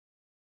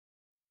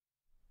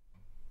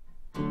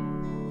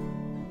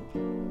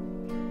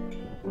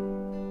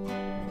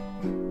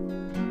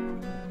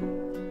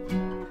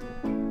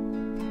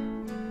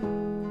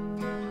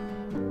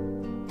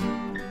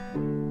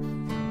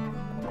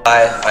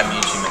Hi, I'm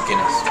Eugene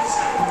McGuinness.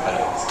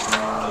 Hello.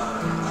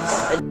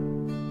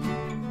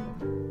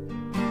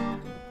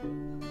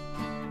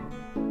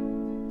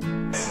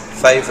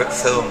 Favourite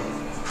film?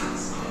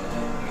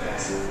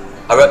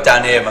 I wrote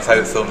down here my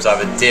favourite films are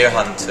either Deer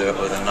Hunter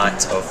or The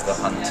Night of the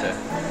Hunter.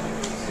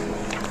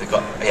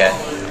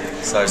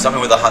 So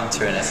something with a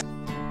hunter in it.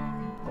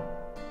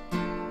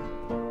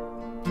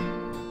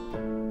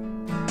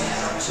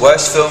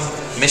 Worst film?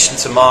 Mission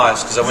to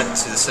Mars, because I went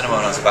to the cinema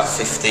when I was about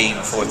 15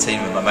 or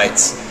 14 with my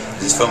mates.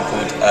 There's this film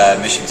called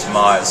Mission to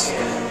Mars,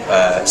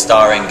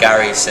 starring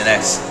Gary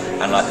Sinise,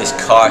 and like this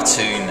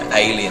cartoon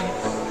alien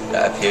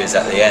that appears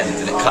at the end.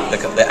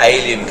 And the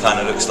alien kind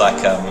of looks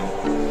like,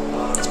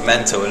 it's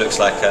mental, it looks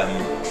like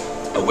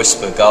a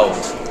wisp of gold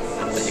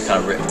that you kind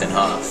of ripped in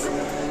half.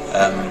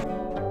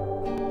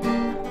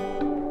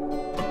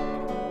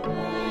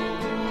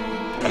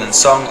 And then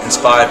song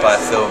inspired by a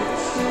film.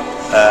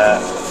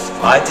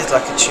 I did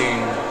like a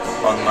tune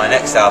on my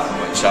next album,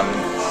 which I'm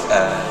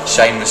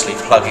shamelessly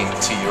plugging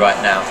to you right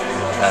now,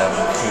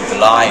 called The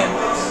Lion.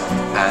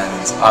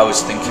 And I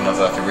was thinking of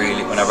like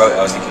when I wrote it,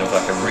 I was thinking of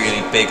like a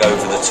really big,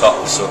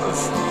 over-the-top sort of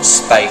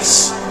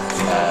space,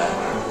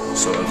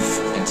 sort of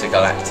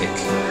intergalactic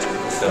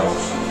film.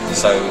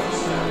 So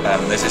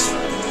there's this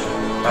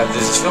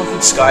film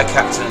called Sky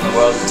Captain in the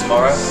World of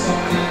Tomorrow,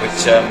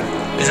 which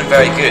isn't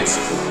very good,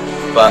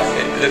 but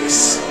it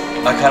looks.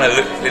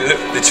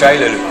 The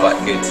trailer looked quite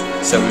good,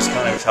 so it was I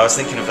was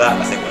thinking of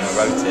that, I think, when I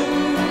wrote it.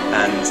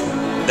 And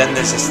then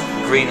there's this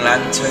Green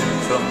Lantern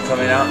film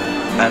coming out,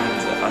 and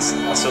I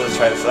saw the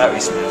trailer for that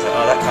recently. I was like,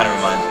 oh, that kind of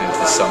reminds me of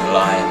the song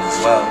Lion as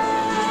well.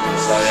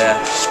 So yeah.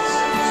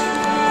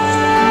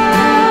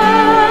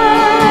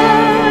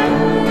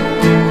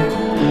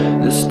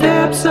 The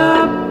steps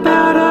up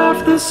out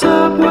of the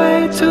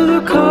subway to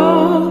the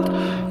cold.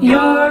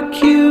 Your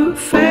cute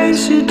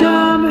face, your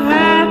dumb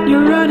hat,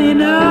 your runny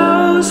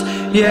nose.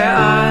 Yeah,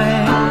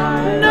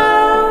 I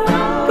know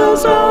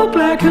those old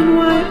black and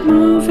white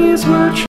movies were true.